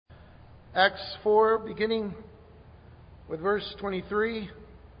Acts 4, beginning with verse 23.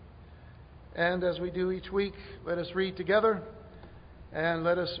 And as we do each week, let us read together and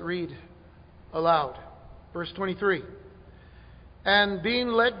let us read aloud. Verse 23. And being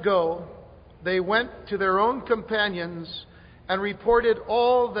let go, they went to their own companions and reported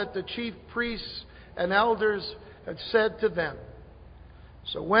all that the chief priests and elders had said to them.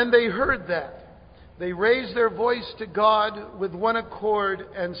 So when they heard that, they raised their voice to God with one accord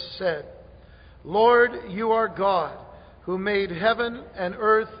and said, Lord, you are God, who made heaven and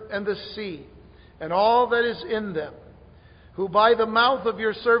earth and the sea, and all that is in them, who by the mouth of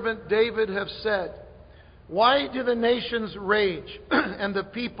your servant David have said, why do the nations rage and the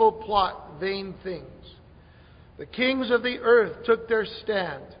people plot vain things? The kings of the earth took their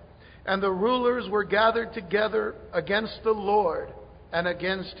stand, and the rulers were gathered together against the Lord and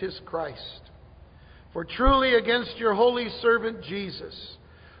against His Christ. For truly against your holy servant Jesus,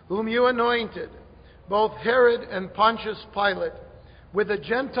 whom you anointed, both Herod and Pontius Pilate, with the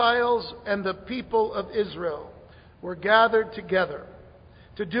Gentiles and the people of Israel, were gathered together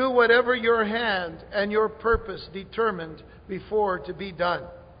to do whatever your hand and your purpose determined before to be done.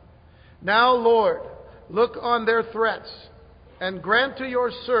 Now, Lord, look on their threats and grant to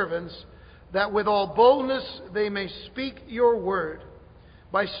your servants that with all boldness they may speak your word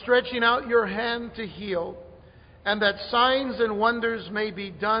by stretching out your hand to heal, and that signs and wonders may be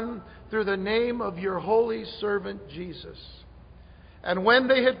done through the name of your holy servant Jesus. And when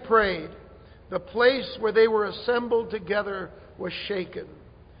they had prayed, the place where they were assembled together was shaken,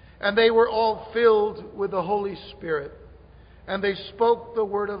 and they were all filled with the Holy Spirit, and they spoke the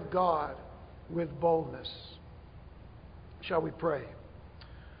word of God with boldness. Shall we pray?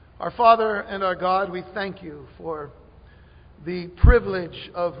 Our Father and our God, we thank you for the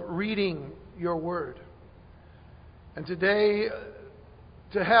privilege of reading your word. And today,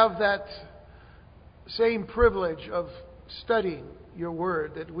 to have that same privilege of studying your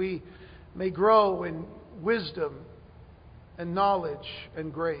word, that we may grow in wisdom and knowledge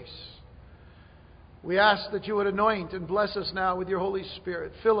and grace. We ask that you would anoint and bless us now with your Holy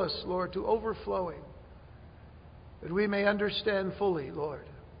Spirit. Fill us, Lord, to overflowing, that we may understand fully, Lord,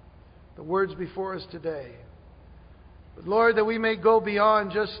 the words before us today. But Lord, that we may go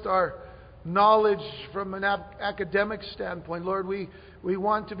beyond just our knowledge from an academic standpoint. Lord, we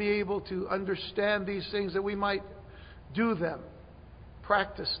want to be able to understand these things, that we might do them,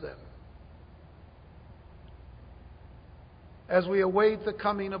 practice them, as we await the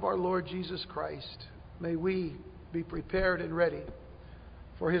coming of our Lord Jesus Christ. May we be prepared and ready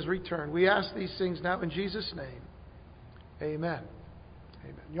for His return. We ask these things now in Jesus' name. Amen.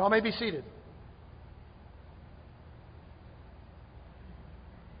 Amen. You all may be seated.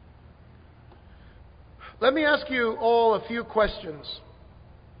 Let me ask you all a few questions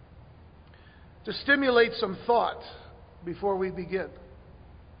to stimulate some thought before we begin.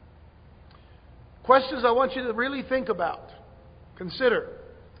 Questions I want you to really think about, consider.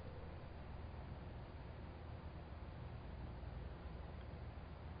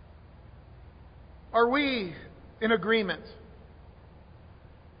 Are we in agreement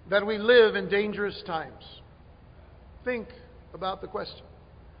that we live in dangerous times? Think about the question.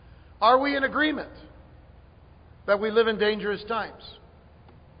 Are we in agreement that we live in dangerous times?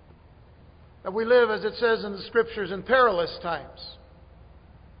 That we live, as it says in the Scriptures, in perilous times?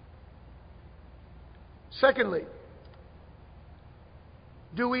 Secondly,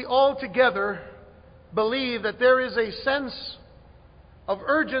 do we all together believe that there is a sense of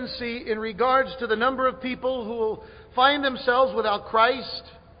urgency in regards to the number of people who will find themselves without Christ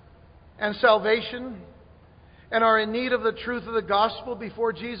and salvation and are in need of the truth of the gospel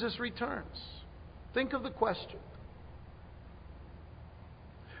before Jesus returns? Think of the question.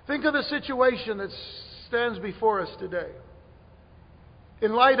 Think of the situation that stands before us today.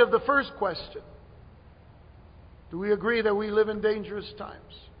 In light of the first question, do we agree that we live in dangerous times?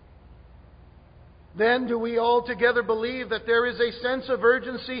 Then, do we all together believe that there is a sense of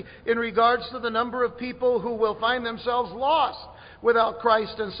urgency in regards to the number of people who will find themselves lost without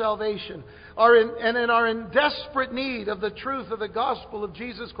Christ and salvation, and are in desperate need of the truth of the gospel of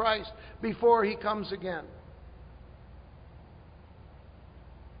Jesus Christ before He comes again?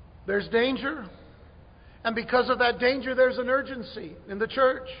 There's danger, and because of that danger, there's an urgency in the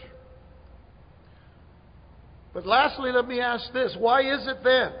church. But lastly, let me ask this. Why is it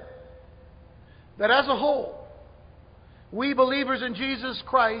then that as a whole, we believers in Jesus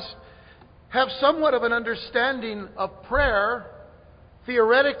Christ have somewhat of an understanding of prayer,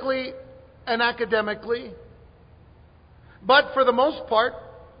 theoretically and academically, but for the most part,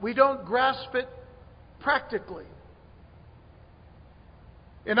 we don't grasp it practically?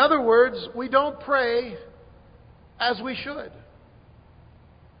 In other words, we don't pray as we should.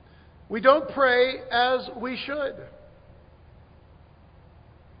 We don't pray as we should.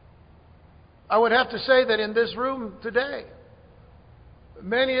 I would have to say that in this room today,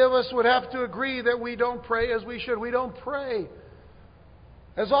 many of us would have to agree that we don't pray as we should. We don't pray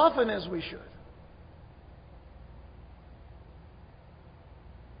as often as we should.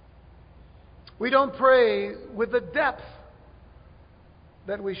 We don't pray with the depth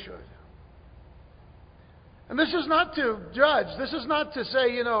that we should. And this is not to judge. This is not to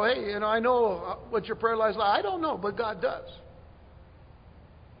say, hey, I know what your prayer life is like. I don't know, but God does.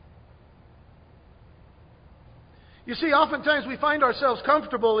 You see, oftentimes we find ourselves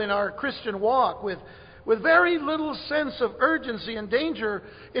comfortable in our Christian walk with very little sense of urgency and danger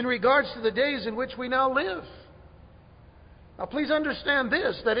in regards to the days in which we now live. Now, please understand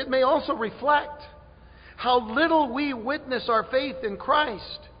this, that it may also reflect how little we witness our faith in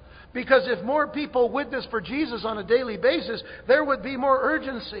Christ. Because if more people witness for Jesus on a daily basis, there would be more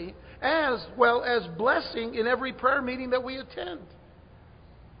urgency as well as blessing in every prayer meeting that we attend.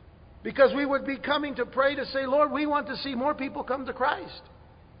 Because we would be coming to pray to say, Lord, we want to see more people come to Christ.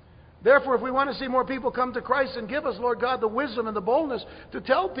 Therefore, if we want to see more people come to Christ, then give us, Lord God, the wisdom and the boldness to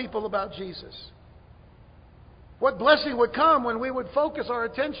tell people about Jesus. What blessing would come when we would focus our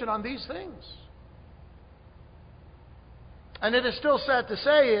attention on these things. And it is still sad to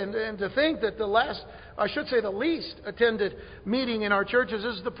say and to think that the least attended meeting in our churches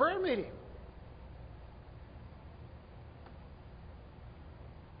is the prayer meeting.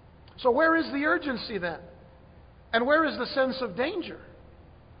 So where is the urgency then? And where is the sense of danger?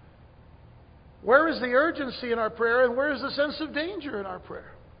 Where is the urgency in our prayer and where is the sense of danger in our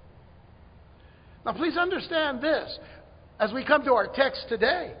prayer? Now please understand this. As we come to our text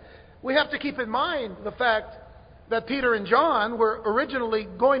today, we have to keep in mind the fact that Peter and John were originally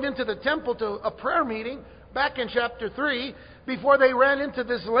going into the temple to a prayer meeting back in chapter 3 before they ran into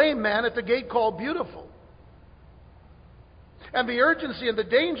this lame man at the gate called Beautiful. And the urgency and the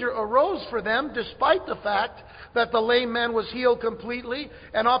danger arose for them despite the fact that the lame man was healed completely.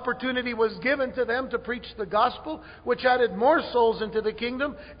 An opportunity was given to them to preach the gospel, which added more souls into the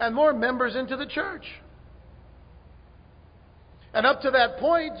kingdom and more members into the church. And up to that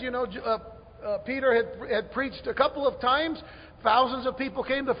point, Peter had preached a couple of times. Thousands of people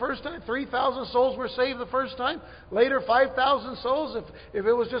came the first time. 3,000 souls were saved the first time. Later, 5,000 souls. If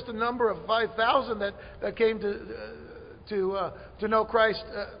it was just a number of 5,000 that came to know Christ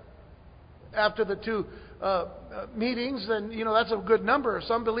after the two meetings, then that's a good number.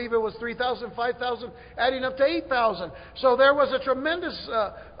 Some believe it was 3,000, 5,000, adding up to 8,000. So there was a tremendous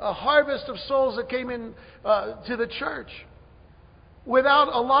harvest of souls that came in to the church without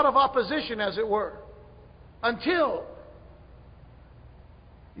a lot of opposition, as it were, until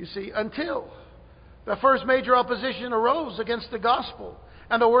the first major opposition arose against the gospel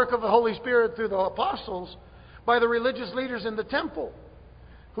and the work of the Holy Spirit through the apostles by the religious leaders in the temple,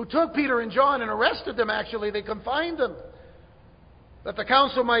 who took Peter and John and arrested them. Actually, they confined them, that the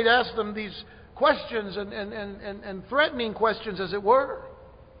council might ask them these questions and threatening questions, as it were,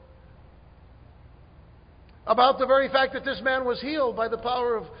 about the very fact that this man was healed by the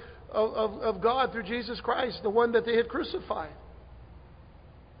power of God through Jesus Christ, the one that they had crucified.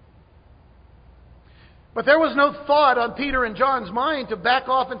 But there was no thought on Peter and John's mind to back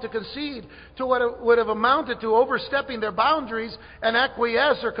off and to concede to what it would have amounted to overstepping their boundaries and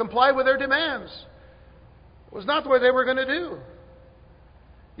acquiesce or comply with their demands. It was not what they were going to do.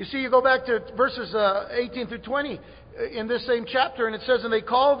 You see, you go back to verses 18 through 20 in this same chapter, and it says, "And they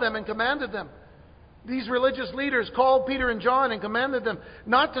called them and commanded them." These religious leaders called Peter and John and commanded them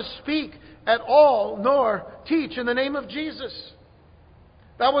not to speak at all nor teach in the name of Jesus.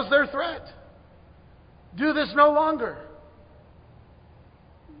 That was their threat. Do this no longer.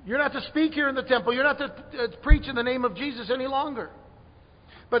 You're not to speak here in the temple. You're not to preach in the name of Jesus any longer.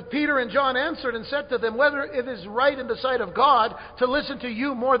 But Peter and John answered and said to them, "Whether it is right in the sight of God to listen to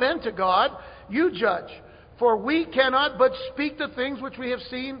you more than to God, you judge. For we cannot but speak the things which we have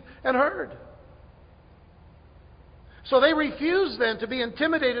seen and heard." So they refused then to be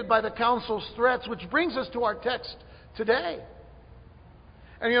intimidated by the council's threats, which brings us to our text today.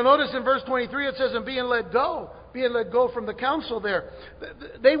 And you'll notice in verse 23 it says, "And being let go from the council there."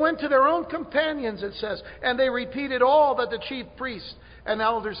 They went to their own companions, it says, and they repeated all that the chief priests and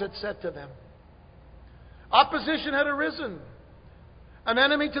elders had said to them. Opposition had arisen. An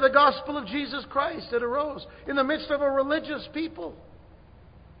enemy to the gospel of Jesus Christ had arose in the midst of a religious people.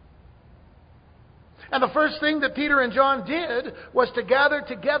 And the first thing that Peter and John did was to gather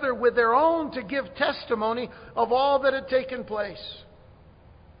together with their own to give testimony of all that had taken place.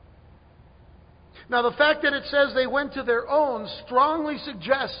 Now, the fact that it says they went to their own strongly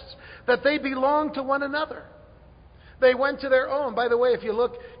suggests that they belonged to one another. They went to their own. By the way, if you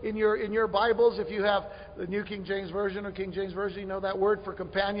look in your Bibles, if you have the New King James Version or King James Version, you know that word for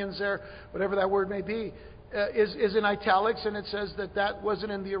companions there, whatever that word may be, is in italics, and it says that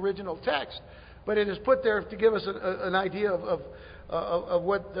wasn't in the original text. But it is put there to give us an idea of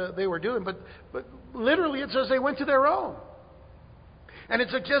what they were doing. But literally it says they went to their own. And it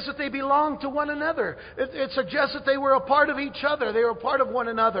suggests that they belonged to one another. It suggests that they were a part of each other. They were a part of one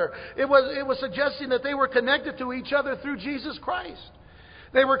another. It was suggesting that they were connected to each other through Jesus Christ.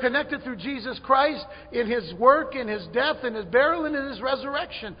 They were connected through Jesus Christ in His work, in His death, in His burial, and in His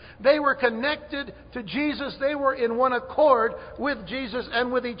resurrection. They were connected to Jesus. They were in one accord with Jesus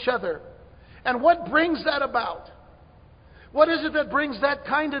and with each other. And what brings that about? What is it that brings that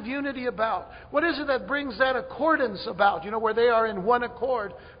kind of unity about? What is it that brings that accordance about? Where they are in one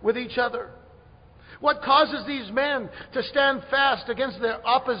accord with each other. What causes these men to stand fast against their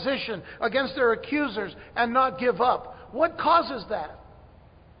opposition, against their accusers, and not give up? What causes that?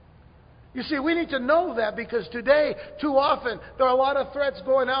 You see, we need to know that, because today, too often, there are a lot of threats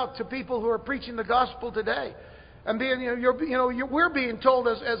going out to people who are preaching the gospel today. And we're being told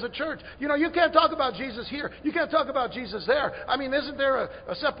as a church, you can't talk about Jesus here. You can't talk about Jesus there. I mean, isn't there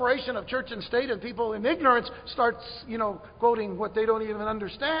a separation of church and state, and people in ignorance start, quoting what they don't even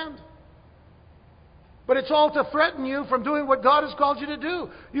understand? But it's all to threaten you from doing what God has called you to do.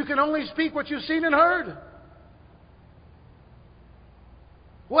 You can only speak what you've seen and heard.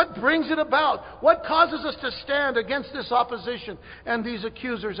 What brings it about? What causes us to stand against this opposition and these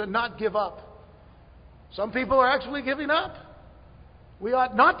accusers and not give up? Some people are actually giving up. We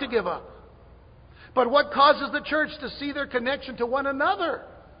ought not to give up. But what causes the church to see their connection to one another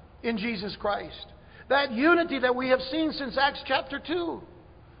in Jesus Christ? That unity that we have seen since Acts chapter 2.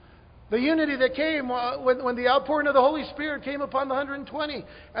 The unity that came when the outpouring of the Holy Spirit came upon the 120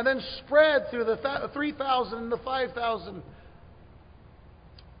 and then spread through the 3,000 and the 5,000.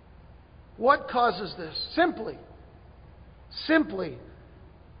 What causes this? Simply,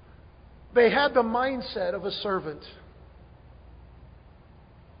 they had the mindset of a servant.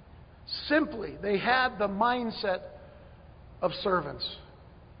 Simply, they had the mindset of servants.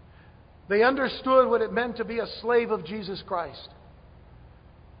 They understood what it meant to be a slave of Jesus Christ.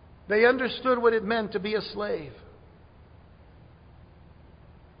 They understood what it meant to be a slave.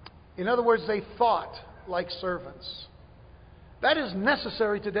 In other words, they thought like servants. That is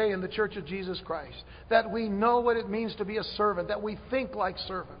necessary today in the Church of Jesus Christ. That we know what it means to be a servant. That we think like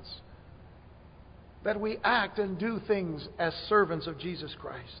servants. That we act and do things as servants of Jesus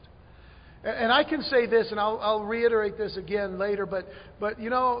Christ. And I can say this, and I'll reiterate this again later, but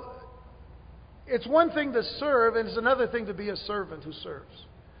it's one thing to serve, and it's another thing to be a servant who serves.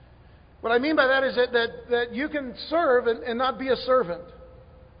 What I mean by that is that you can serve and not be a servant.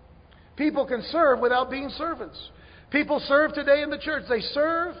 People can serve without being servants. People serve today in the church. They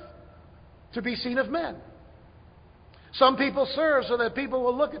serve to be seen of men. Some people serve so that people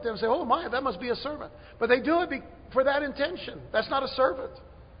will look at them and say, oh my, that must be a servant. But they do it for that intention. That's not a servant.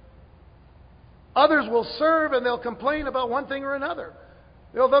 Others will serve and they'll complain about one thing or another.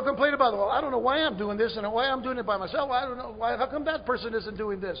 They'll complain about, well, I don't know why I'm doing this and why I'm doing it by myself. I don't know why. How come that person isn't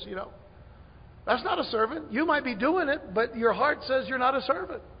doing this? That's not a servant. You might be doing it, but your heart says you're not a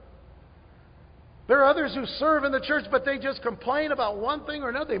servant. There are others who serve in the church, but they just complain about one thing or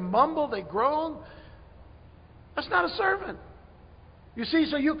another. They mumble, they groan. That's not a servant. You see,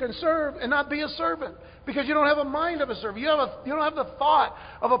 so you can serve and not be a servant because you don't have a mind of a servant. You don't have the thought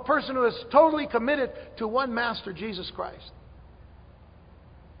of a person who is totally committed to one master, Jesus Christ.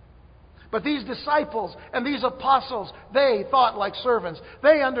 But these disciples and these apostles, they thought like servants.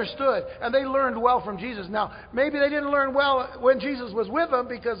 They understood and they learned well from Jesus. Now, maybe they didn't learn well when Jesus was with them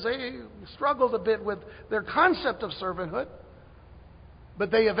because they struggled a bit with their concept of servanthood.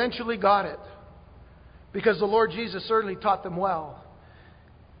 But they eventually got it because the Lord Jesus certainly taught them well.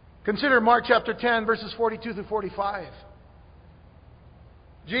 Consider Mark chapter 10, verses 42 through 45.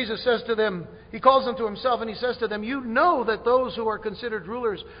 Jesus says to them, He calls them to Himself and He says to them, you know that those who are considered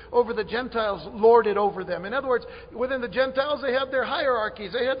rulers over the Gentiles lord it over them. In other words, within the Gentiles they had their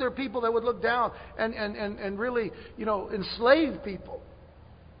hierarchies. They had their people that would look down and really, enslave people.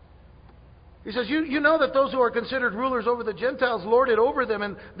 He says, you know that those who are considered rulers over the Gentiles lord it over them,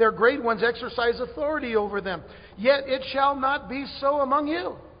 and their great ones exercise authority over them. Yet it shall not be so among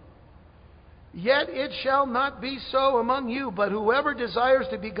you. Yet it shall not be so among you, but whoever desires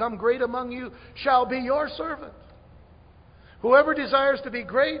to become great among you shall be your servant. Whoever desires to be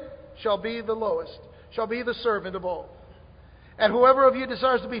great shall be the lowest, shall be the servant of all. And whoever of you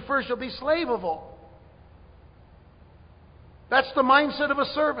desires to be first shall be slave of all. That's the mindset of a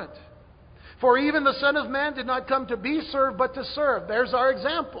servant. For even the Son of Man did not come to be served, but to serve. There's our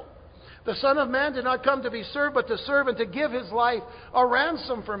example. The Son of Man did not come to be served, but to serve and to give His life a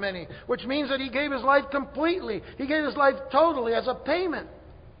ransom for many. Which means that He gave His life completely. He gave His life totally as a payment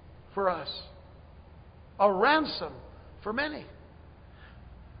for us. A ransom for many.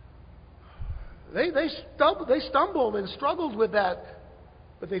 They stumbled and struggled with that.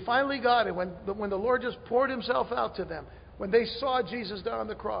 But they finally got it when the Lord just poured Himself out to them. When they saw Jesus down on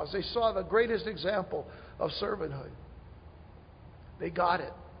the cross, they saw the greatest example of servanthood. They got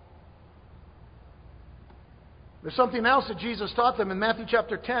it. There's something else that Jesus taught them in Matthew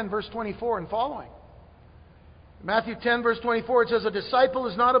chapter 10, verse 24 and following. In Matthew 10, verse 24, it says, "A disciple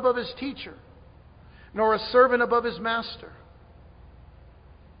is not above his teacher, nor a servant above his master."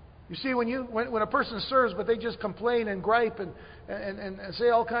 You see, when a person serves, but they just complain and gripe and say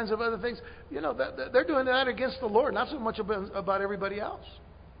all kinds of other things, they're doing that against the Lord, not so much about everybody else.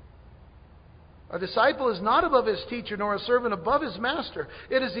 A disciple is not above his teacher, nor a servant above his master.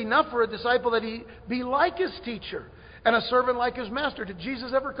 It is enough for a disciple that he be like his teacher, and a servant like his master. Did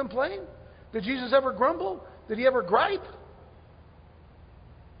Jesus ever complain? Did Jesus ever grumble? Did He ever gripe?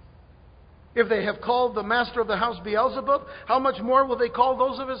 If they have called the master of the house Beelzebub, how much more will they call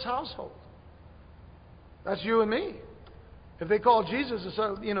those of his household? That's you and me. If they call Jesus,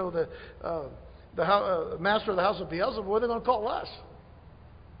 the master of the house of Beelzebub, what are they going to call us?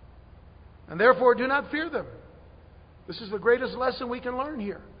 And therefore, do not fear them. This is the greatest lesson we can learn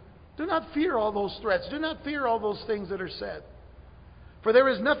here. Do not fear all those threats. Do not fear all those things that are said. For there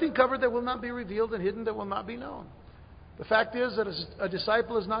is nothing covered that will not be revealed, and hidden that will not be known. The fact is that a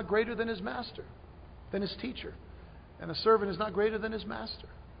disciple is not greater than his master, than his teacher. And a servant is not greater than his master.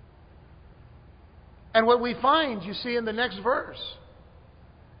 And what we find, you see, in the next verse,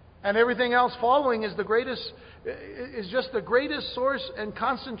 and everything else following is just the greatest source and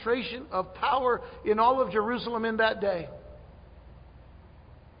concentration of power in all of Jerusalem in that day.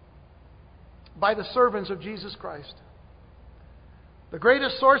 By the servants of Jesus Christ. The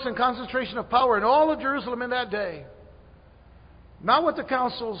greatest source and concentration of power in all of Jerusalem in that day. Not what the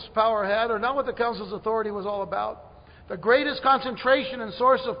council's power had, or not what the council's authority was all about. The greatest concentration and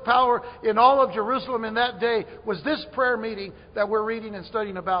source of power in all of Jerusalem in that day was this prayer meeting that we're reading and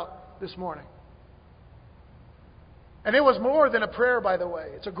studying about this morning. And it was more than a prayer, by the way.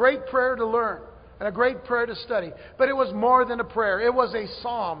 It's a great prayer to learn and a great prayer to study. But it was more than a prayer. It was a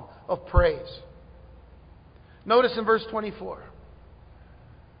psalm of praise. Notice in verse 24.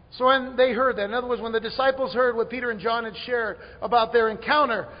 So when they heard that, in other words, when the disciples heard what Peter and John had shared about their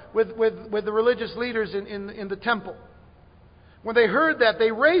encounter with the religious leaders in the temple, when they heard that,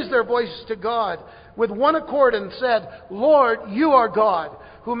 they raised their voices to God with one accord and said, "Lord, you are God,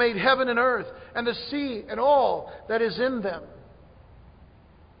 who made heaven and earth, and the sea and all that is in them."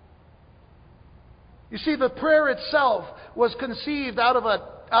 You see, the prayer itself was conceived out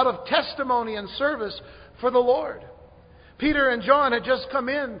of testimony and service for the Lord. Peter and John had just come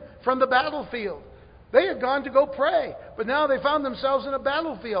in from the battlefield. They had gone to go pray, but now they found themselves in a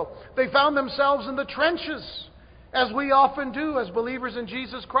battlefield. They found themselves in the trenches, as we often do as believers in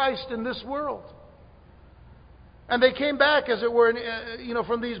Jesus Christ in this world. And they came back, as it were,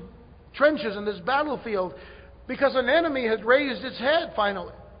 from these trenches in this battlefield, because an enemy had raised its head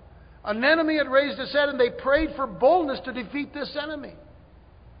finally. An enemy had raised its head, and they prayed for boldness to defeat this enemy.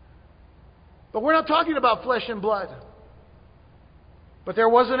 But we're not talking about flesh and blood. But there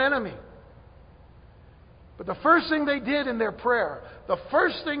was an enemy. But the first thing they did in their prayer, the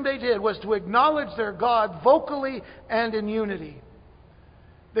first thing they did was to acknowledge their God vocally and in unity.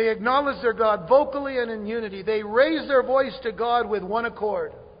 They acknowledged their God vocally and in unity. They raised their voice to God with one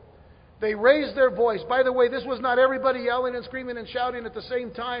accord. They raised their voice. By the way, this was not everybody yelling and screaming and shouting at the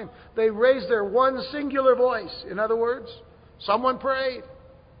same time. They raised their one singular voice. In other words, someone prayed.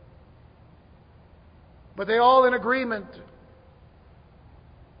 But they all in agreement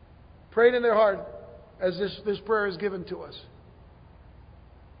prayed in their heart as this prayer is given to us.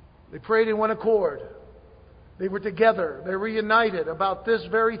 They prayed in one accord. They were together. They were reunited about this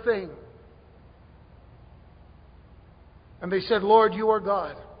very thing. And they said, "Lord, you are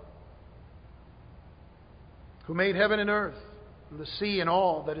God, who made heaven and earth, and the sea and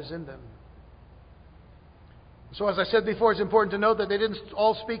all that is in them." So as I said before, it's important to note that they didn't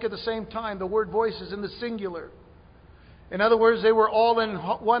all speak at the same time. The word voice is in the singular. In other words, they were all in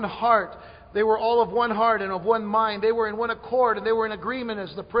one heart. They were all of one heart and of one mind. They were in one accord and they were in agreement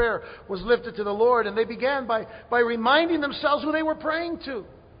as the prayer was lifted to the Lord. And they began by reminding themselves who they were praying to.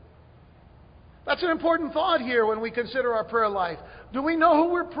 That's an important thought here when we consider our prayer life. Do we know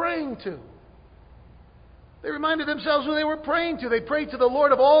who we're praying to? They reminded themselves who they were praying to. They prayed to the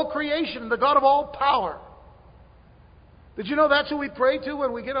Lord of all creation, the God of all power. Did you know that's who we pray to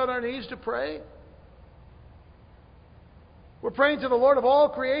when we get on our knees to pray? We're praying to the Lord of all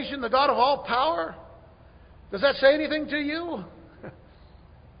creation, the God of all power. Does that say anything to you?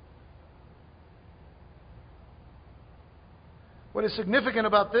 What is significant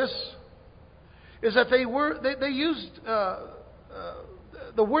about this is that they used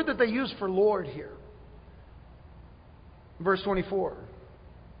the word that they used for Lord here. Verse 24.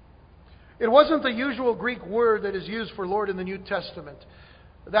 It wasn't the usual Greek word that is used for Lord in the New Testament.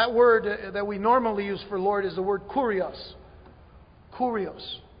 That word that we normally use for Lord is the word kurios. Kurios.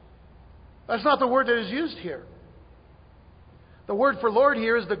 That's not the word that is used here. The word for Lord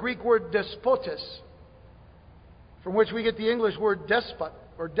here is the Greek word despotes, from which we get the English word despot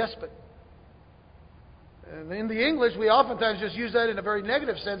or despot. And in the English, we oftentimes just use that in a very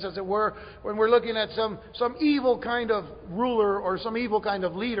negative sense, as it were, when we're looking at some evil kind of ruler or some evil kind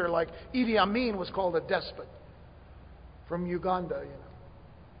of leader, like Idi Amin was called a despot from Uganda,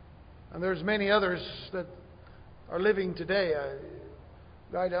 And there's many others that are living today. A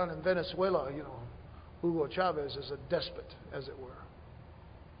guy down in Venezuela, Hugo Chavez is a despot, as it were.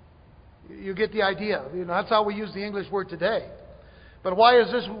 You get the idea. That's how we use the English word today. But why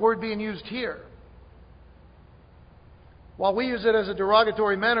is this word being used here? While we use it as a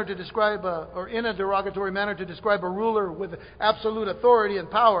derogatory manner to describe, or in a derogatory manner to describe a ruler with absolute authority and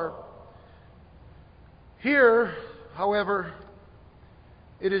power, here, however,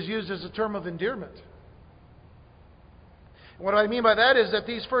 it is used as a term of endearment. And what I mean by that is that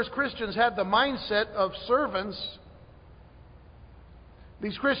these first Christians had the mindset of servants.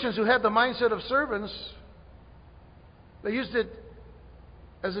 These Christians who had the mindset of servants, they used it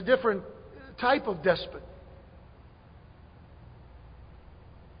as a different type of despot.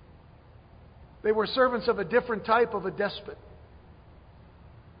 They were servants of a different type of a despot.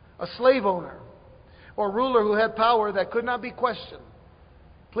 A slave owner or ruler who had power that could not be questioned.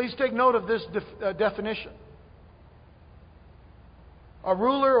 Please take note of this definition. A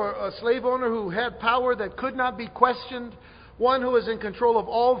ruler or a slave owner who had power that could not be questioned. One who is in control of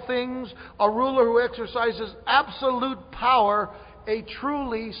all things. A ruler who exercises absolute power. A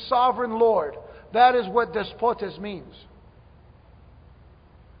truly sovereign Lord. That is what despotes means.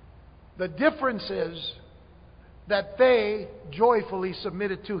 The difference is that they joyfully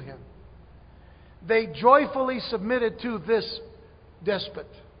submitted to him. They joyfully submitted to this despot,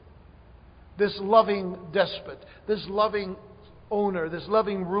 this loving despot, this loving owner, this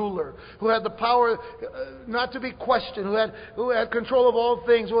loving ruler, who had the power not to be questioned, who had control of all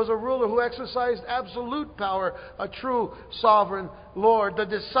things, who was a ruler who exercised absolute power, a true sovereign Lord. The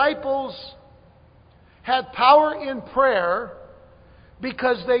disciples had power in prayer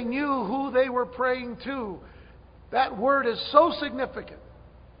because they knew who they were praying to. That word is so significant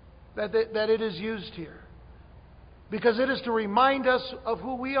that it is used here. Because it is to remind us of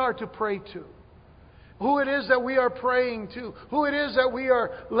who we are to pray to. Who it is that we are praying to. Who it is that we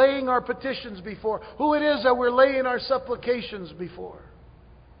are laying our petitions before. Who it is that we're laying our supplications before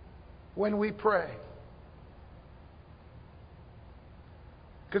when we pray.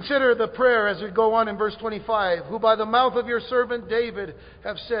 Consider the prayer as we go on in verse 25. Who by the mouth of your servant David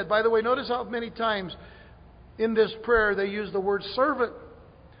have said. By the way, notice how many times in this prayer they use the word servant.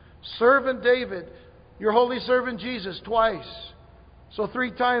 Servant David. Your holy servant Jesus, twice. So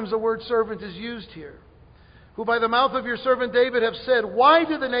 3 times the word servant is used here. Who by the mouth of your servant David have said, why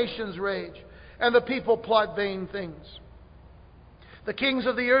do the nations rage and the people plot vain things? The kings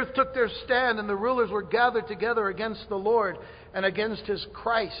of the earth took their stand, and the rulers were gathered together against the Lord and against His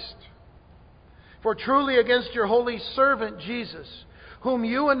Christ. For truly against your holy servant Jesus, whom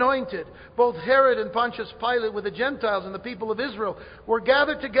you anointed, both Herod and Pontius Pilate with the Gentiles and the people of Israel, were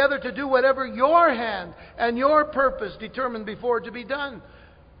gathered together to do whatever your hand and your purpose determined before to be done.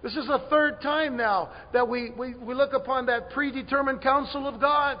 This is the 3rd time now that we look upon that predetermined counsel of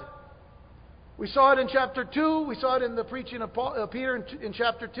God. We saw it in chapter 2. We saw it in the preaching of Peter in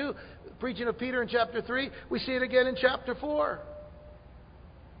chapter 2. Preaching of Peter in chapter 3. We see it again in chapter 4.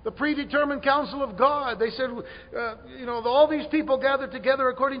 The predetermined counsel of God. They said, all these people gathered together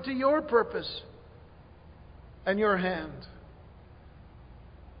according to your purpose and your hand.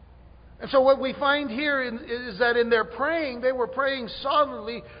 And so what we find here is that in their praying, they were praying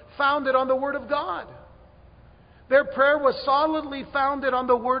solidly founded on the Word of God. Their prayer was solidly founded on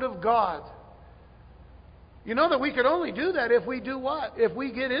the Word of God. You know that we can only do that if we do what? If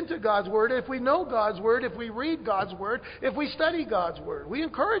we get into God's Word, if we know God's Word, if we read God's Word, if we study God's Word. We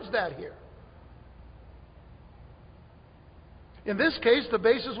encourage that here. In this case, the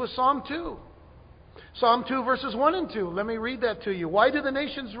basis was Psalm 2. Psalm 2 verses 1 and 2. Let me read that to you. Why do the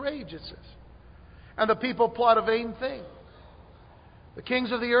nations rage, it says, and the people plot a vain thing? The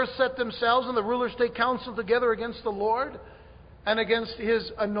kings of the earth set themselves, and the rulers take counsel together against the Lord and against His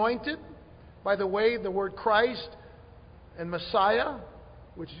anointed. By the way, the word Christ and Messiah,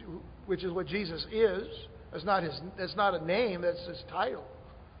 which is what Jesus is, that's not a name, that's His title.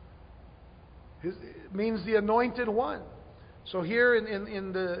 It means the anointed one. So here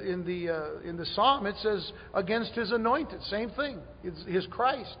in the psalm it says against His anointed, same thing. It's His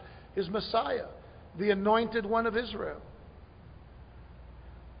Christ, His Messiah, the anointed one of Israel.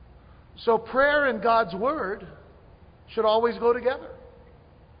 So prayer and God's Word should always go together.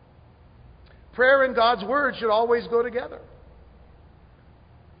 Prayer and God's Word should always go together.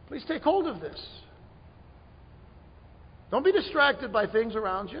 Please take hold of this. Don't be distracted by things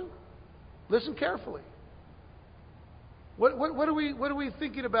around you. Listen carefully. What are we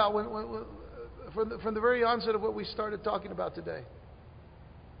thinking about from the very onset of what we started talking about today?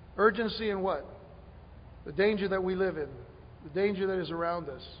 Urgency in what? The danger that we live in. The danger that is around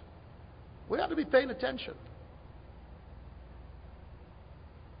us. We ought to be paying attention.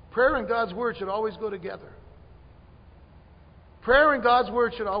 Prayer and God's Word should always go together. Prayer and God's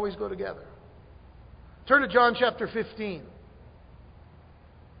Word should always go together. Turn to John chapter 15.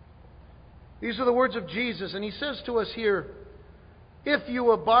 These are the words of Jesus, and He says to us here, "If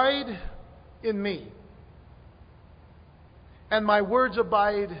you abide in me, and my words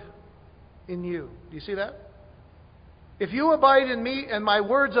abide in you." Do you see that? If you abide in me, and my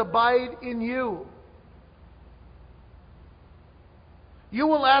words abide in you, you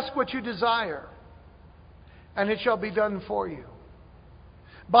will ask what you desire, and it shall be done for you.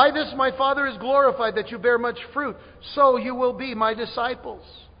 By this my Father is glorified, that you bear much fruit, so you will be my disciples.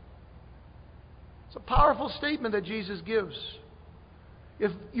 It's a powerful statement that Jesus gives.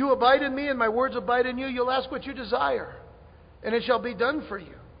 If you abide in me and my words abide in you, you'll ask what you desire, and it shall be done for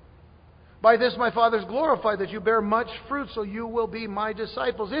you. By this my Father is glorified, that you bear much fruit, so you will be my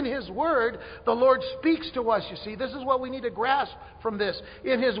disciples. In His Word, the Lord speaks to us, you see. This is what we need to grasp from this.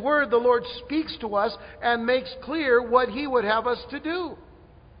 In His Word, the Lord speaks to us and makes clear what He would have us to do.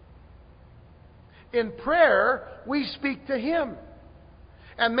 In prayer, we speak to Him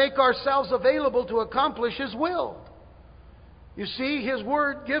and make ourselves available to accomplish His will. You see, His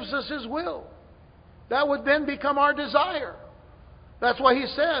Word gives us His will. That would then become our desire. That's why He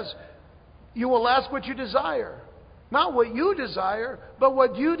says, you will ask what you desire. Not what you desire, but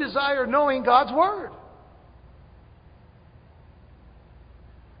what you desire, knowing God's Word.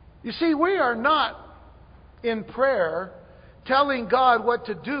 You see, we are not in prayer telling God what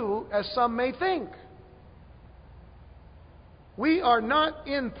to do, as some may think. We are not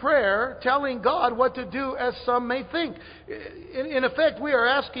in prayer telling God what to do, as some may think. In effect, we are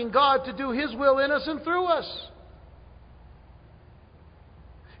asking God to do His will in us and through us.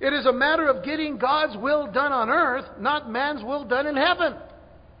 It is a matter of getting God's will done on earth, not man's will done in heaven.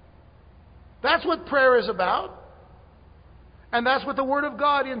 That's what prayer is about. And that's what the Word of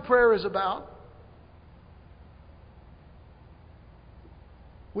God in prayer is about.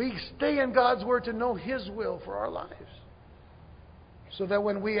 We stay in God's Word to know His will for our lives. So that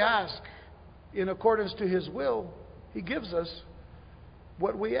when we ask in accordance to His will, He gives us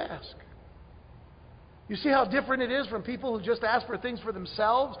what we ask. You see how different it is from people who just ask for things for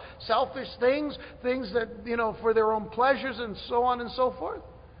themselves, selfish things that, for their own pleasures and so on and so forth.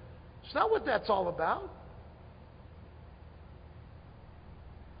 It's not what that's all about.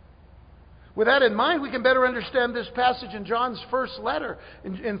 With that in mind, we can better understand this passage in John's first letter,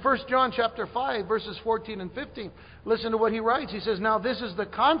 in 1 John chapter 5, verses 14 and 15. Listen to what he writes. He says, "Now this is the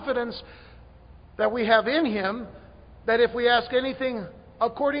confidence that we have in Him, that if we ask anything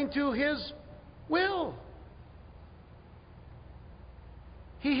according to His will,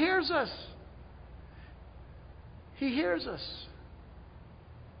 He hears us." He hears us.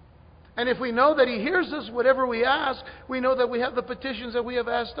 And if we know that He hears us, whatever we ask, we know that we have the petitions that we have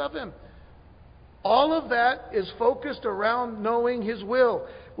asked of Him. All of that is focused around knowing His will.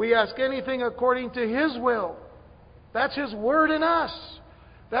 We ask anything according to His will. That's His Word in us.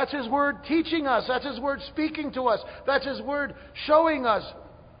 That's His Word teaching us. That's His Word speaking to us. That's His Word showing us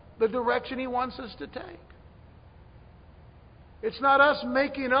the direction He wants us to take. It's not us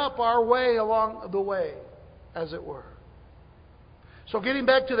making up our way along the way, as it were. So getting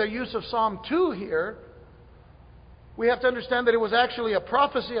back to their use of Psalm 2 here, we have to understand that it was actually a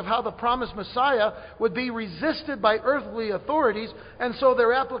prophecy of how the promised Messiah would be resisted by earthly authorities, and so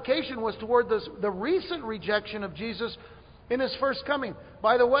their application was toward the recent rejection of Jesus in His first coming.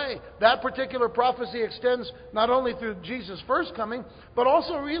 By the way, that particular prophecy extends not only through Jesus' first coming, but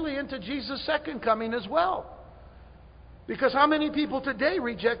also really into Jesus' second coming as well. Because how many people today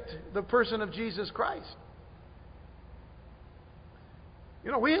reject the person of Jesus Christ?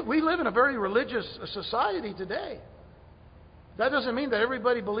 You know, we live in a very religious society today. That doesn't mean that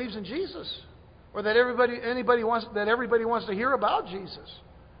everybody believes in Jesus, or that everybody wants to hear about Jesus.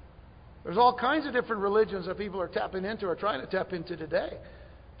 There's all kinds of different religions that people are tapping into or trying to tap into today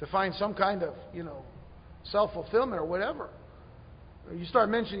to find some kind of, self-fulfillment or whatever. You start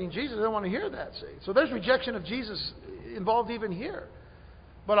mentioning Jesus, they don't want to hear that, see. So there's rejection of Jesus involved even here.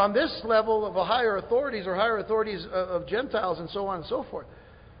 But on this level of higher authorities of Gentiles and so on and so forth.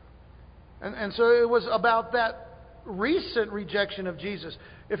 And so it was about that recent rejection of Jesus.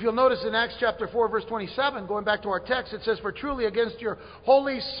 If you'll notice in Acts chapter 4, verse 27, going back to our text, it says, "For truly against your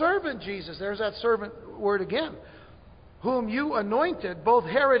holy servant Jesus," there's that servant word again, "whom you anointed, both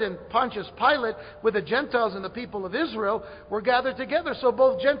Herod and Pontius Pilate, with the Gentiles and the people of Israel, were gathered together." So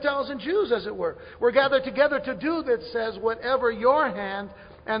both Gentiles and Jews, as it were gathered together to do, that says, whatever your hand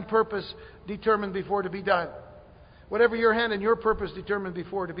and purpose determined before to be done. Whatever your hand and your purpose determined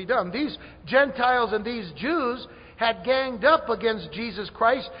before to be done. These Gentiles and these Jews had ganged up against Jesus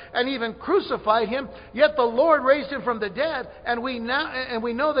Christ and even crucified Him, yet the Lord raised Him from the dead, and we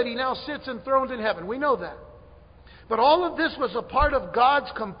know that He now sits enthroned in heaven. We know that. But all of this was a part of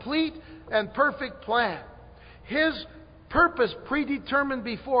God's complete and perfect plan. His purpose predetermined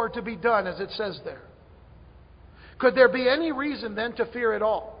before to be done, as it says there. Could there be any reason then to fear at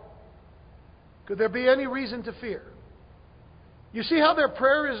all? Could there be any reason to fear? You see how their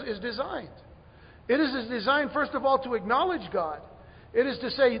prayer is designed. It is designed, first of all, to acknowledge God. It is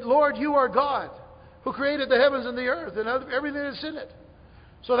to say, "Lord, you are God, who created the heavens and the earth and everything that's in it."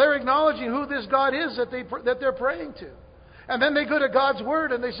 So they're acknowledging who this God is that they're praying to. And then they go to God's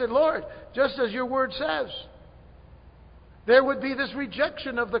Word and they said, "Lord, just as your Word says, there would be this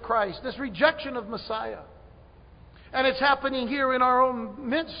rejection of the Christ, this rejection of Messiah. And it's happening here in our own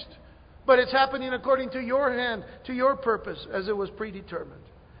midst. But it's happening according to your hand, to your purpose, as it was predetermined."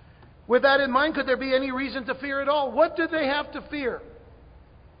 With that in mind, could there be any reason to fear at all? What did they have to fear?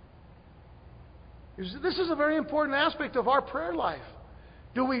 This is a very important aspect of our prayer life.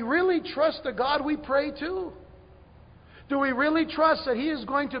 Do we really trust the God we pray to? Do we really trust that He is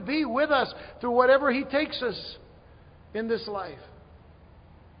going to be with us through whatever He takes us in this life?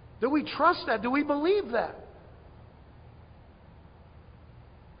 Do we trust that? Do we believe that?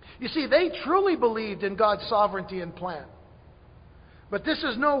 You see, they truly believed in God's sovereignty and plan. But this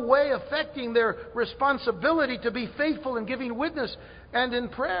is no way affecting their responsibility to be faithful in giving witness and in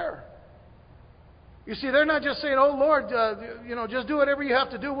prayer. You see, they're not just saying, "Oh Lord, just do whatever you have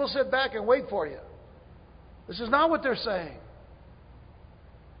to do. We'll sit back and wait for you." This is not what they're saying.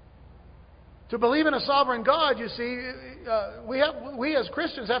 To believe in a sovereign God, you see, we as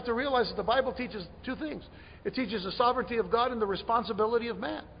Christians have to realize that the Bible teaches two things. It teaches the sovereignty of God and the responsibility of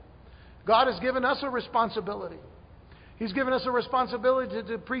man. God has given us a responsibility. He's given us a responsibility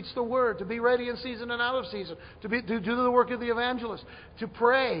to preach the Word, to be ready in season and out of season, to do the work of the evangelist, to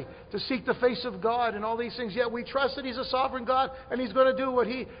pray, to seek the face of God and all these things. Yet we trust that He's a sovereign God and He's going to do what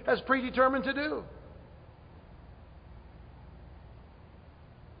He has predetermined to do.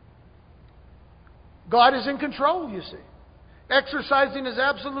 God is in control, you see, exercising His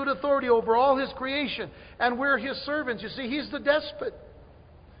absolute authority over all His creation. And we're His servants. You see, He's the despot.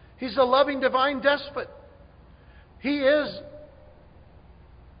 He's the loving divine despot. He is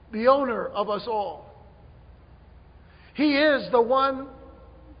the owner of us all. He is the one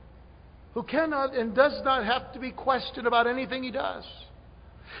who cannot and does not have to be questioned about anything He does.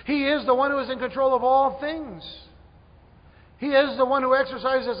 He is the one who is in control of all things. He is the one who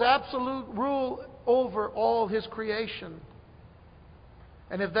exercises absolute rule over all His creation.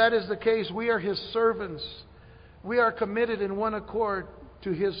 And if that is the case, we are His servants. We are committed in one accord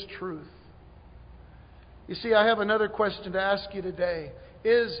to His truth. You see, I have another question to ask you today.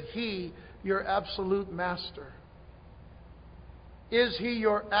 Is He your absolute master? Is He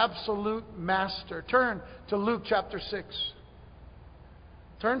your absolute master? Turn to Luke chapter 6.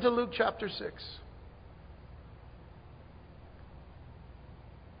 Turn to Luke chapter 6.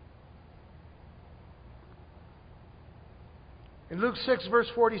 In Luke 6, verse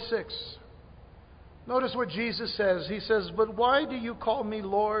 46, notice what Jesus says. He says, "But why do you call me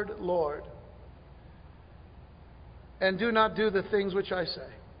Lord, Lord, and do not do the things which I say?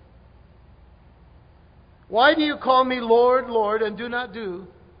 Why do you call me Lord, Lord, and do not do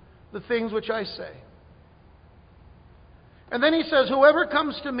the things which I say?" And then He says, "Whoever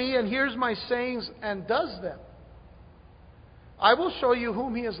comes to me and hears my sayings and does them, I will show you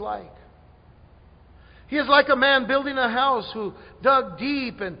whom he is like. He is like a man building a house who dug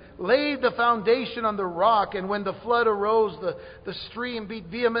deep and laid the foundation on the rock. And when the flood arose, the stream beat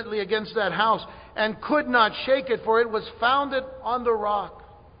vehemently against that house and could not shake it, for it was founded on the rock.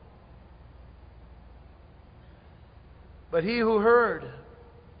 But he who heard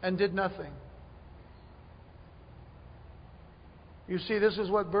and did nothing. You see, this is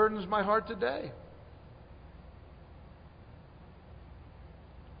what burdens my heart today.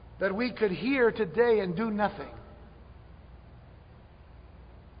 That we could hear today and do nothing.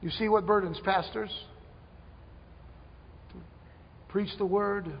 You see what burdens pastors? To preach the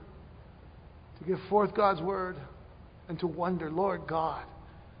Word, to give forth God's Word, and to wonder, Lord God,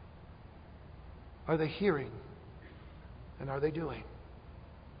 are they hearing and are they doing?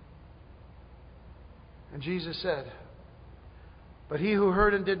 And Jesus said, but he who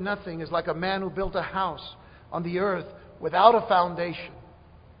heard and did nothing is like a man who built a house on the earth without a foundation,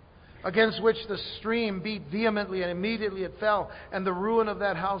 against which the stream beat vehemently, and immediately it fell, and the ruin of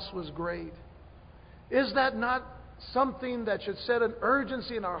that house was great. Is that not something that should set an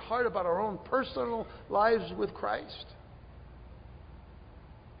urgency in our heart about our own personal lives with Christ?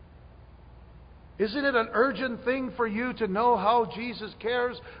 Isn't it an urgent thing for you to know how Jesus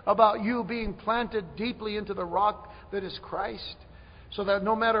cares about you being planted deeply into the rock that is Christ? So that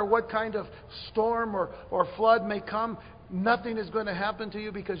no matter what kind of storm or flood may come, nothing is going to happen to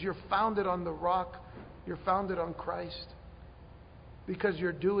you because you're founded on the rock. You're founded on Christ. Because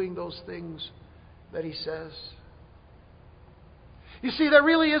you're doing those things that He says. You see, there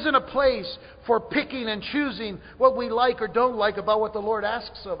really isn't a place for picking and choosing what we like or don't like about what the Lord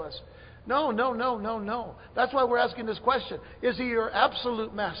asks of us. No. That's why we're asking this question. Is He your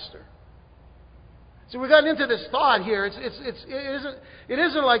absolute master? See, we got into this thought here. It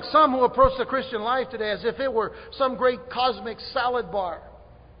isn't like some who approach the Christian life today as if it were some great cosmic salad bar.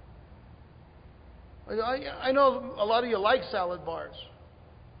 I know a lot of you like salad bars.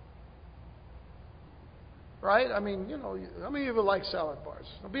 Right? I mean, you know, how many of you like salad bars?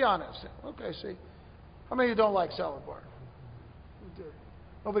 Now, be honest. Okay, see. How many of you don't like salad bars?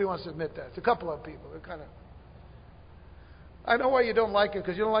 Nobody wants to admit that. It's a couple of people. They're kind of... I know why you don't like it,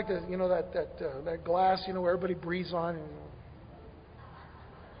 because you don't like the, that glass, where everybody breathes on.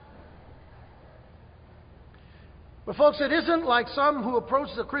 But folks, it isn't like some who approach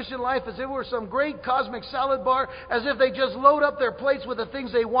the Christian life as if it were some great cosmic salad bar, as if they just load up their plates with the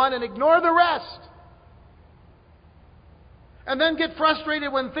things they want and ignore the rest. And then get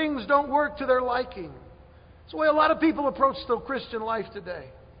frustrated when things don't work to their liking. That's the way a lot of people approach the Christian life today.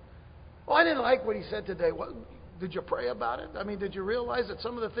 Well, I didn't like what he said today. What? Did you pray about it? I mean, did you realize that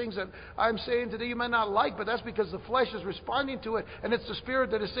some of the things that I'm saying today you might not like, but that's because the flesh is responding to it, and it's the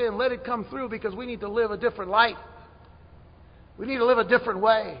Spirit that is saying, let it come through, because we need to live a different life. We need to live a different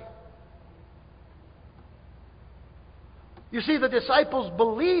way. You see, the disciples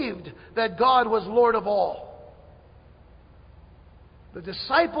believed that God was Lord of all. The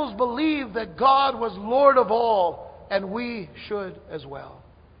disciples believed that God was Lord of all, and we should as well.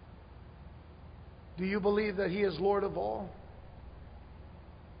 Do you believe that He is Lord of all?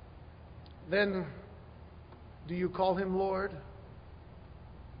 Then, do you call Him Lord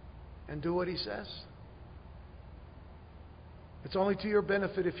and do what He says? It's only to your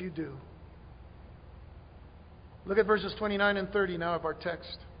benefit if you do. Look at verses 29 and 30 now of our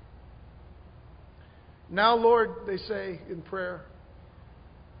text. Now, Lord, they say in prayer,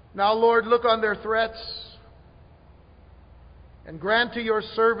 now, Lord, look on their threats, and grant to your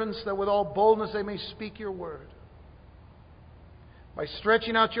servants that with all boldness they may speak your word, by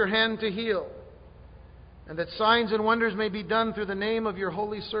stretching out your hand to heal, and that signs and wonders may be done through the name of your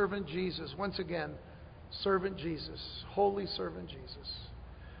holy servant Jesus. Once again, servant Jesus, holy servant Jesus.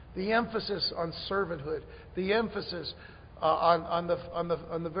 The emphasis on servanthood, the emphasis on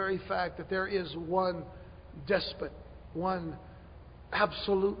the very fact that there is one despot, one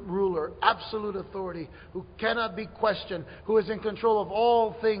absolute ruler, absolute authority, who cannot be questioned, who is in control of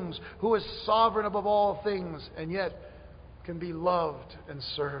all things, who is sovereign above all things, and yet can be loved and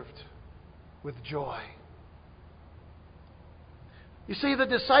served with joy. You see, the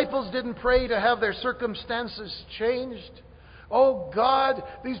disciples didn't pray to have their circumstances changed. Oh God,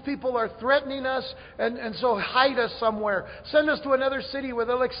 these people are threatening us, and so hide us somewhere. Send us to another city where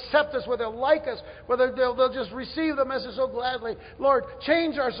they'll accept us, where they'll like us, where they'll just receive the message so gladly. Lord,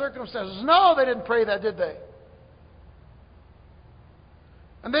 change our circumstances. No, they didn't pray that, did they?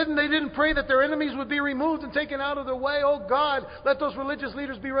 And then they didn't pray that their enemies would be removed and taken out of their way. Oh God, let those religious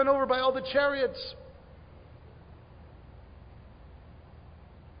leaders be run over by all the chariots.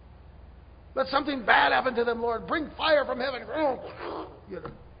 Let something bad happen to them, Lord. Bring fire from heaven.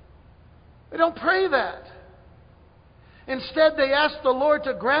 They don't pray that. Instead, they ask the Lord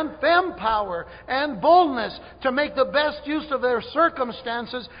to grant them power and boldness to make the best use of their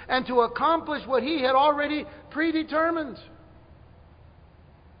circumstances and to accomplish what He had already predetermined.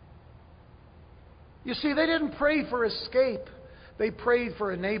 You see, they didn't pray for escape. They prayed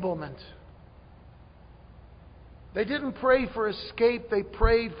for enablement. They didn't pray for escape. They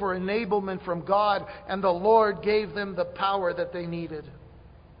prayed for enablement from God, and the Lord gave them the power that they needed.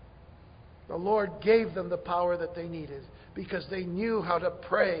 The Lord gave them the power that they needed because they knew how to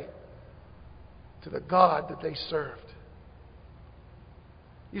pray to the God that they served.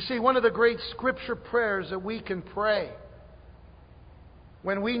 You see, one of the great Scripture prayers that we can pray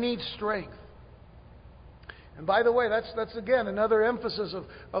when we need strength. And by the way, that's again another emphasis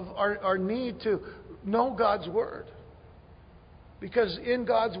of our need to know God's Word. Because in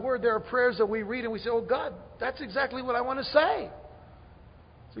God's Word there are prayers that we read and we say, oh God, that's exactly what I want to say.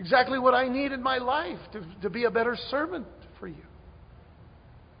 It's exactly what I need in my life to be a better servant for you.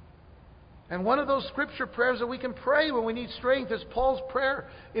 And one of those Scripture prayers that we can pray when we need strength is Paul's prayer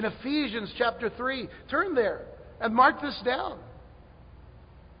in Ephesians chapter 3. Turn there and mark this down.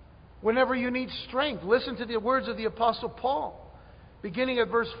 Whenever you need strength, listen to the words of the Apostle Paul. Beginning at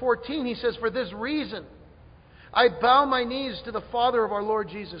verse 14, he says, "For this reason, I bow my knees to the Father of our Lord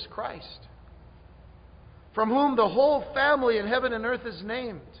Jesus Christ, from whom the whole family in heaven and earth is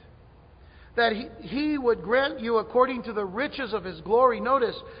named, that He would grant you according to the riches of His glory,"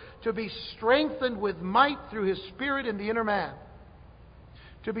 notice, "to be strengthened with might through His Spirit in the inner man."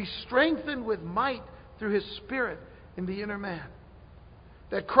 To be strengthened with might through His Spirit in the inner man.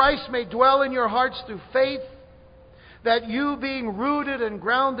 "That Christ may dwell in your hearts through faith, that you, being rooted and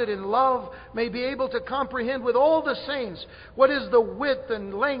grounded in love, may be able to comprehend with all the saints what is the width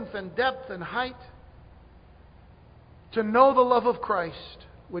and length and depth and height, to know the love of Christ,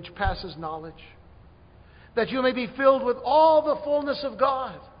 which passes knowledge, that you may be filled with all the fullness of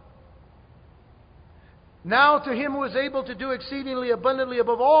God. Now to Him who is able to do exceedingly abundantly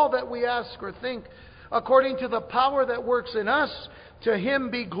above all that we ask or think, according to the power that works in us, to Him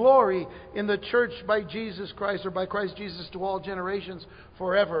be glory in the church by Jesus Christ," or by Christ Jesus, "to all generations,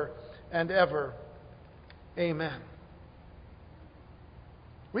 forever and ever. Amen."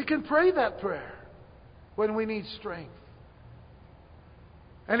 We can pray that prayer when we need strength.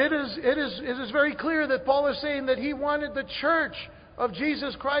 And it is very clear that Paul is saying that he wanted the church of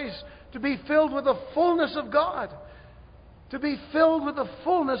Jesus Christ to be filled with the fullness of God. To be filled with the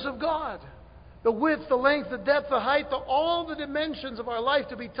fullness of God. The width, the length, the depth, the height, all the dimensions of our life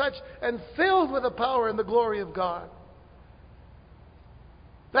to be touched and filled with the power and the glory of God.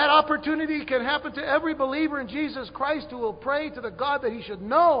 That opportunity can happen to every believer in Jesus Christ who will pray to the God that he should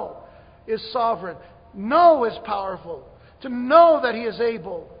know is sovereign, know is powerful, to know that He is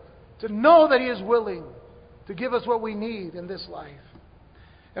able, to know that He is willing to give us what we need in this life.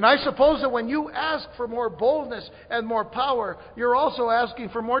 And I suppose that when you ask for more boldness and more power, you're also asking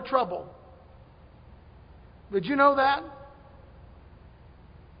for more trouble. Did you know that?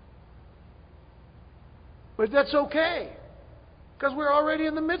 But that's okay, because we're already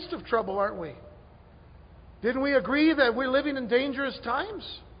in the midst of trouble, aren't we? Didn't we agree that we're living in dangerous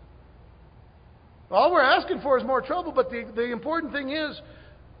times? All we're asking for is more trouble, but the important thing is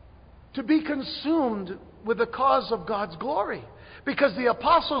to be consumed with the cause of God's glory. Because the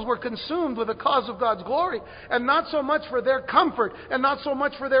apostles were consumed with the cause of God's glory, and not so much for their comfort, and not so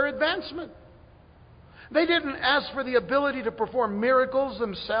much for their advancement. They didn't ask for the ability to perform miracles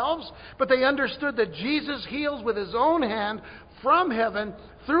themselves, but they understood that Jesus heals with His own hand from heaven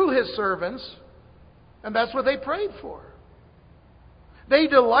through His servants, and that's what they prayed for. They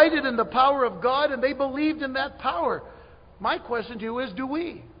delighted in the power of God, and they believed in that power. My question to you is, do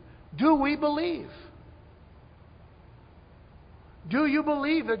we? Do we believe? Do you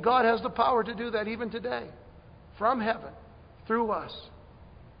believe that God has the power to do that even today? From heaven, through us.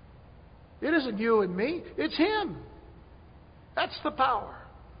 It isn't you and me, it's Him. That's the power.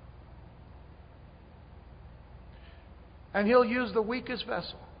 And He'll use the weakest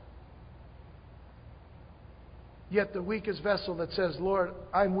vessel. Yet the weakest vessel that says, "Lord,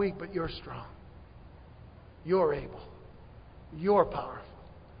 I'm weak, but You're strong. You're able. You're powerful.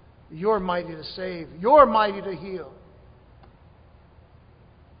 You're mighty to save. You're mighty to heal."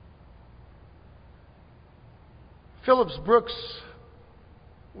 Phillips Brooks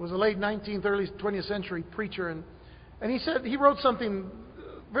was a late 19th, early 20th century preacher, and he wrote something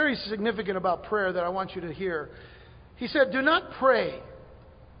very significant about prayer that I want you to hear. He said, "Do not pray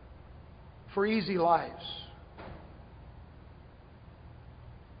for easy lives.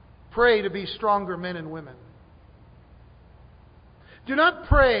 Pray to be stronger men and women. Do not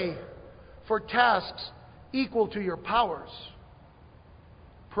pray for tasks equal to your powers.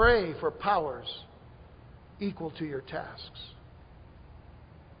 Pray for powers equal to your tasks.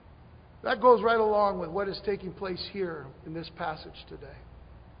 That goes right along with what is taking place here in this passage today.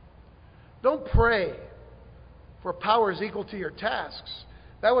 Don't pray for powers equal to your tasks.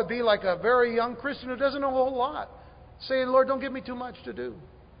 That would be like a very young Christian who doesn't know a whole lot, saying, Lord, don't give me too much to do.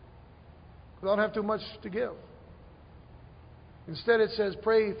 I don't have too much to give. Instead it says,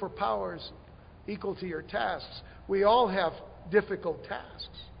 pray for powers equal to your tasks. We all have difficult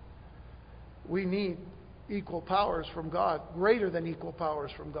tasks. We need equal powers from God, greater than equal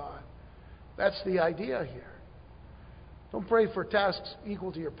powers from God. That's the idea here. Don't pray for tasks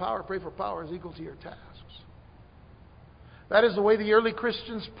equal to your power. Pray for powers equal to your tasks. That is the way the early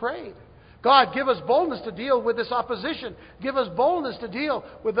Christians prayed. God, give us boldness to deal with this opposition. Give us boldness to deal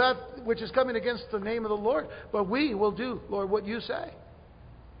with that which is coming against the name of the Lord. But we will do, Lord, what you say.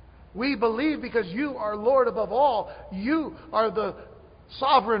 We believe because you are Lord above all. You are the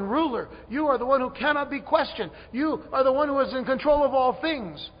sovereign ruler. You are the one who cannot be questioned. You are the one who is in control of all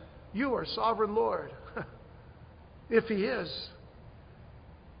things. You are sovereign Lord. If He is,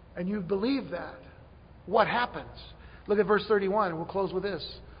 and you believe that, what happens? Look at verse 31. We'll close with this.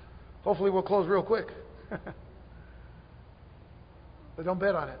 Hopefully we'll close real quick. But don't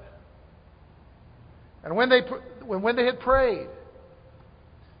bet on it. And when they had prayed,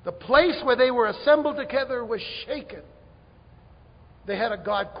 the place where they were assembled together was shaken. They had a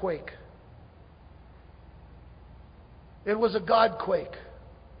God quake. It was a God quake.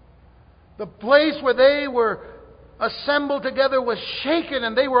 The place where they were assembled together was shaken,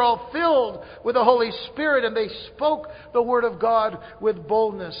 and they were all filled with the Holy Spirit, and they spoke the Word of God with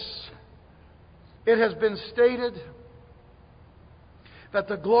boldness. It has been stated that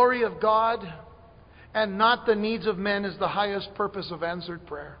the glory of God and not the needs of men is the highest purpose of answered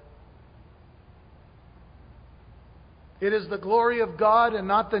prayer. It is the glory of God and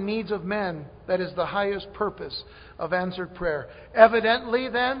not the needs of men that is the highest purpose of answered prayer. Evidently,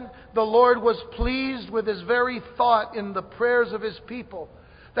 then, the Lord was pleased with His very thought in the prayers of His people,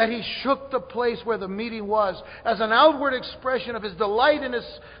 that He shook the place where the meeting was as an outward expression of His delight in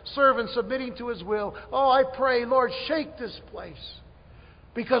His servant submitting to His will. Oh, I pray, Lord, shake this place,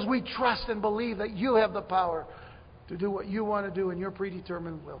 because we trust and believe that you have the power to do what you want to do in your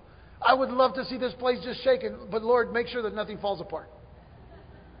predetermined will. I would love to see this place just shaken, but Lord, make sure that nothing falls apart.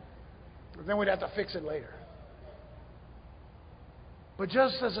 Then we'd have to fix it later. But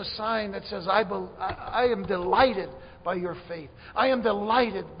just as a sign that says, I am delighted by your faith. I am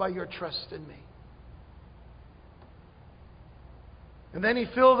delighted by your trust in me. And then He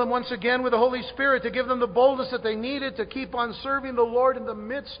filled them once again with the Holy Spirit to give them the boldness that they needed to keep on serving the Lord in the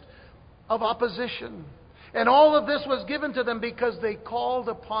midst of opposition. And all of this was given to them because they called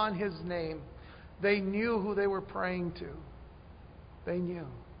upon His name. They knew who they were praying to. They knew.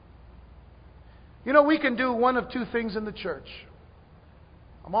 You know, we can do one of two things in the church.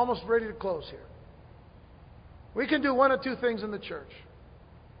 I'm almost ready to close here. We can do one of two things in the church.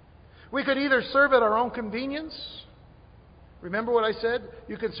 We could either serve at our own convenience. Remember what I said?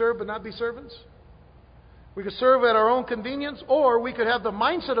 You can serve but not be servants. We could serve at our own convenience, or we could have the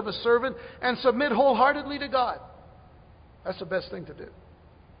mindset of a servant and submit wholeheartedly to God. That's the best thing to do.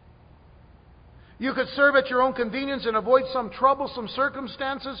 You could serve at your own convenience and avoid some troublesome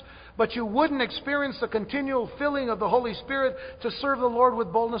circumstances, but you wouldn't experience the continual filling of the Holy Spirit to serve the Lord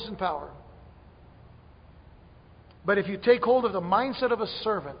with boldness and power. But if you take hold of the mindset of a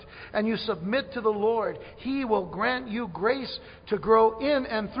servant and you submit to the Lord, He will grant you grace to grow in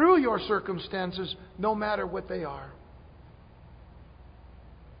and through your circumstances, no matter what they are.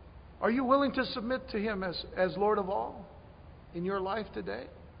 Are you willing to submit to Him as Lord of all in your life today?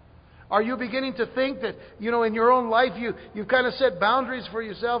 Are you beginning to think that, in your own life you've kind of set boundaries for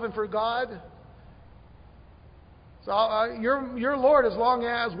yourself and for God? So you're Lord as long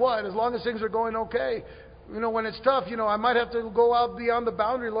as what? As long as things are going okay. When it's tough, I might have to go out beyond the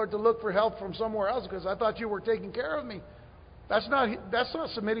boundary, Lord, to look for help from somewhere else because I thought you were taking care of me. That's not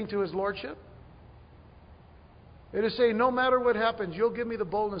submitting to His Lordship. It is saying, no matter what happens, you'll give me the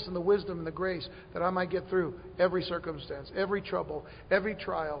boldness and the wisdom and the grace that I might get through every circumstance, every trouble, every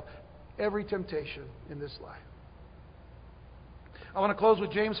trial, every temptation in this life. I want to close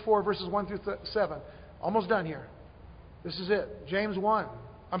with James 4, verses 1 through 7. Almost done here. This is it. James 4,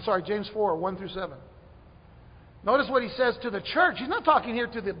 1 through 7. Notice what he says to the church. He's not talking here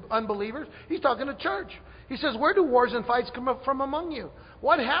to the unbelievers. He's talking to church. He says, where do wars and fights come up from among you?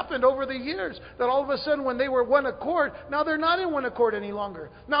 What happened over the years that all of a sudden when they were one accord, now they're not in one accord any longer.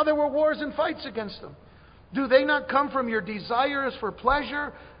 Now there were wars and fights against them. Do they not come from your desires for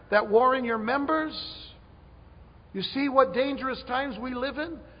pleasure that war in your members? You see what dangerous times we live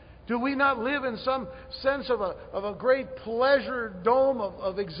in? Do we not live in some sense of a great pleasure dome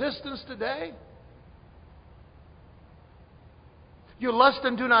of existence today? You lust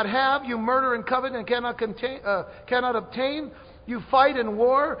and do not have. You murder and covet and cannot obtain. You fight and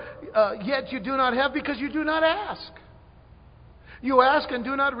war, yet you do not have because you do not ask. You ask and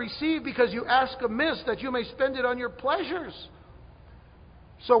do not receive because you ask amiss that you may spend it on your pleasures.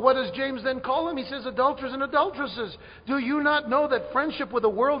 So what does James then call them? He says, adulterers and adulteresses. Do you not know that friendship with the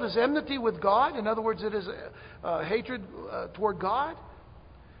world is enmity with God? In other words, it is hatred toward God.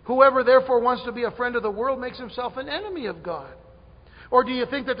 Whoever therefore wants to be a friend of the world makes himself an enemy of God. Or do you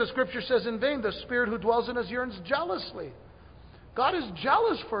think that the Scripture says in vain, the Spirit who dwells in us yearns jealously? God is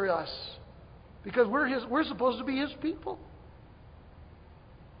jealous for us because we're supposed to be His people.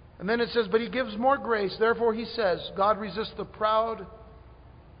 And then it says, but He gives more grace. Therefore He says, God resists the proud,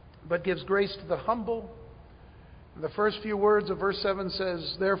 but gives grace to the humble. And the first few words of verse 7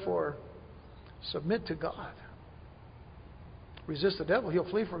 says, therefore, submit to God. Resist the devil, he'll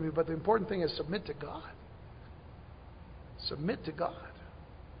flee from you. But the important thing is submit to God. Submit to God.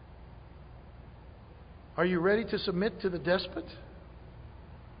 Are you ready to submit to the despot?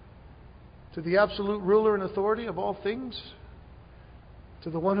 To the absolute ruler and authority of all things? To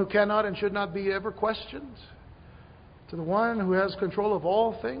the one who cannot and should not be ever questioned? To the one who has control of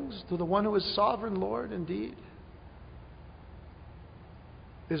all things? To the one who is sovereign Lord indeed?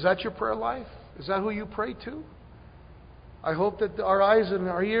 Is that your prayer life? Is that who you pray to? I hope that our eyes and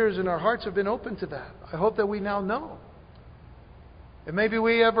our ears and our hearts have been open to that. I hope that we now know. And maybe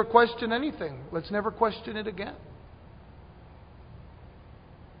we ever question anything. Let's never question it again.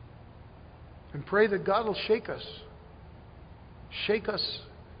 And pray that God will shake us. Shake us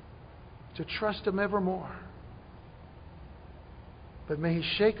to trust Him evermore. But may He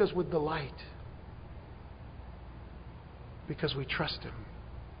shake us with delight. Because we trust Him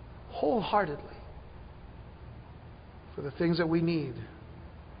wholeheartedly for the things that we need.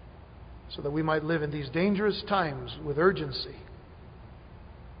 So that we might live in these dangerous times with urgency.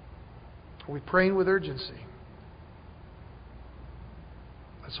 Are we praying with urgency?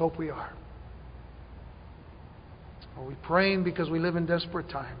 Let's hope we are. Are we praying because we live in desperate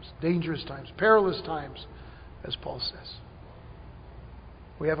times, dangerous times, perilous times, as Paul says?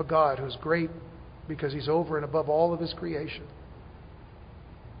 We have a God who is great because He's over and above all of His creation.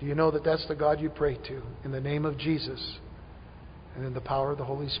 Do you know that that's the God you pray to in the name of Jesus and in the power of the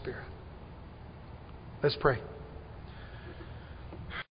Holy Spirit? Let's pray.